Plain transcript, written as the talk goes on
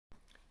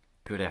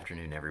Good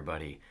afternoon,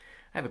 everybody.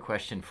 I have a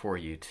question for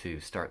you to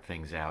start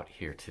things out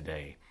here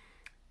today,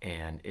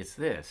 and it's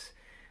this.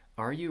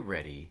 Are you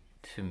ready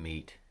to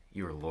meet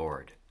your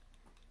Lord?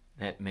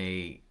 That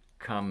may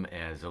come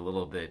as a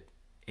little bit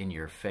in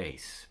your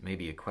face,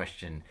 maybe a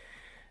question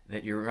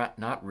that you're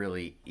not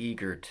really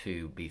eager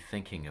to be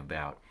thinking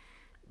about,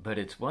 but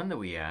it's one that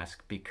we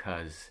ask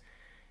because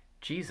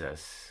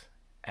Jesus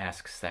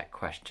asks that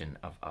question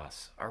of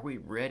us. Are we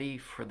ready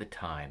for the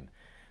time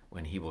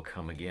when he will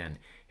come again?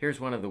 Here's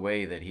one of the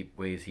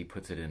ways he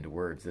puts it into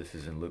words. This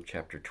is in Luke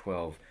chapter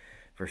 12,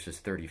 verses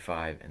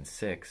 35 and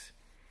 6.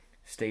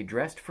 Stay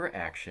dressed for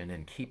action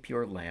and keep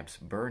your lamps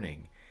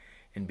burning,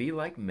 and be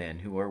like men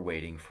who are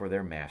waiting for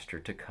their master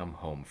to come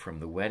home from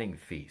the wedding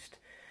feast,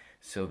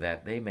 so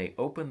that they may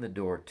open the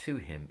door to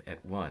him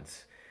at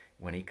once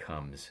when he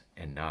comes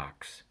and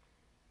knocks.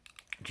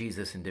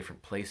 Jesus, in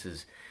different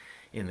places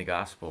in the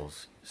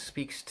Gospels,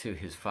 speaks to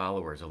his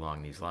followers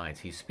along these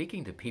lines. He's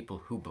speaking to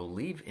people who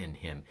believe in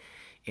him,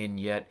 and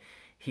yet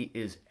he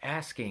is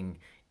asking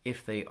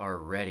if they are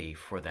ready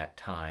for that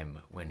time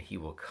when he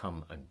will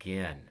come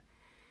again.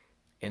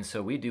 And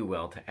so we do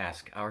well to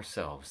ask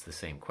ourselves the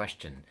same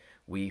question,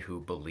 we who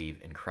believe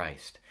in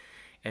Christ.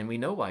 And we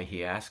know why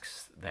he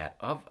asks that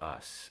of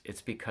us.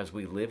 It's because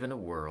we live in a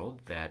world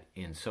that,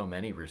 in so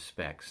many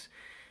respects,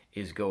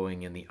 is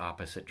going in the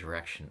opposite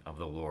direction of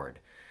the Lord.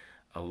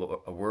 A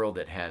world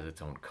that has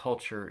its own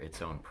culture,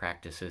 its own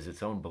practices,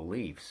 its own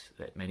beliefs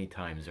that many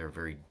times are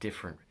very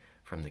different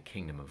from the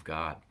kingdom of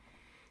God.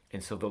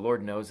 And so the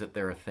Lord knows that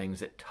there are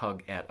things that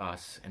tug at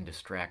us and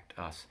distract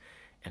us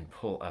and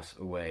pull us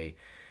away.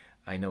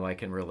 I know I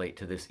can relate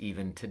to this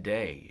even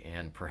today,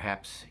 and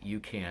perhaps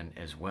you can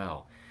as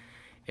well.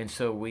 And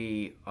so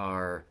we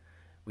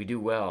do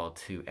well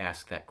to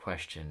ask that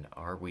question,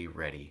 are we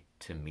ready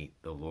to meet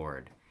the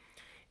Lord?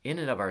 In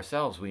and of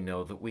ourselves, we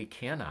know that we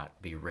cannot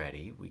be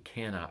ready. We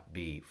cannot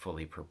be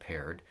fully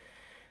prepared.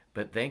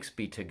 But thanks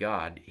be to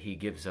God, he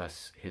gives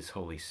us his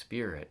Holy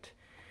Spirit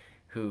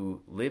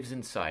who lives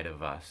inside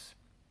of us.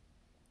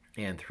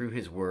 And through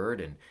his word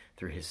and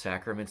through his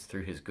sacraments,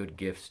 through his good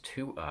gifts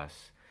to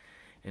us,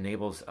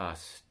 enables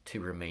us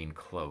to remain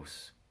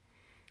close.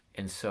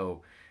 And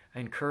so I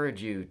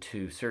encourage you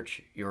to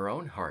search your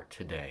own heart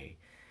today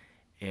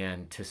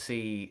and to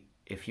see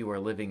if you are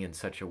living in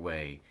such a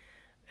way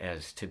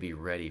as to be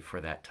ready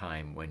for that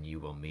time when you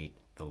will meet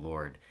the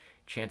Lord.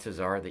 Chances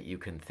are that you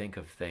can think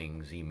of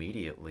things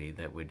immediately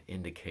that would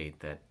indicate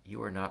that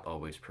you are not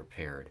always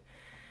prepared.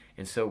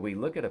 And so we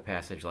look at a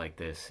passage like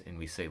this and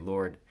we say,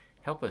 Lord,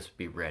 help us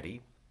be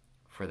ready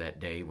for that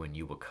day when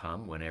you will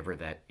come, whenever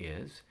that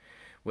is.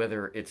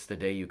 Whether it's the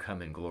day you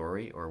come in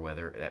glory or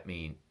whether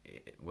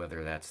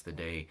that's the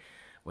day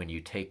when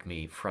you take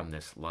me from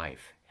this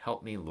life.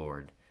 Help me,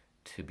 Lord,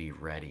 to be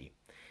ready.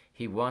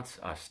 He wants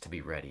us to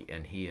be ready,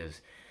 and he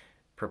has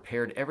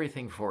prepared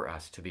everything for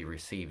us to be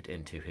received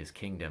into his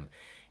kingdom.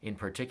 In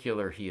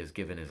particular, he has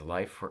given his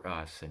life for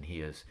us, and he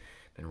has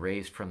been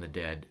raised from the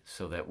dead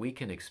so that we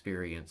can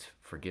experience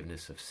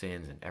forgiveness of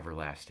sins and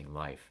everlasting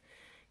life.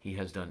 He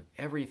has done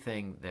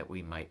everything that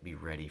we might be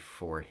ready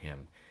for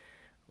him.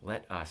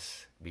 Let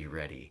us be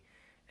ready,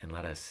 and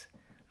let us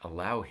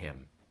allow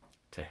him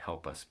to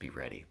help us be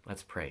ready.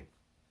 Let's pray.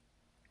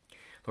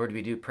 Lord,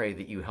 we do pray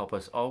that you help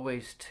us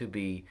always to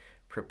be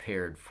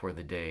prepared for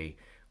the day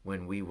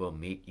when we will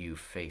meet you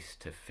face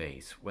to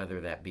face,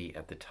 whether that be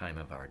at the time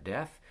of our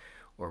death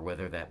or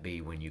whether that be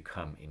when you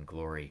come in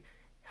glory.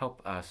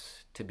 Help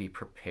us to be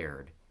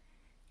prepared.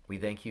 We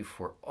thank you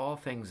for all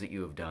things that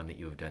you have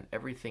done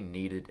everything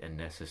needed and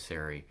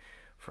necessary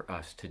for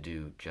us to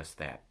do just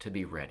that, to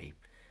be ready.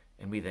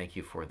 And we thank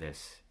you for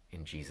this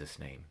in Jesus'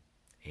 name.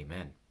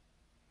 Amen.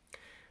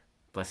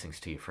 Blessings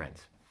to you,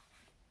 friends.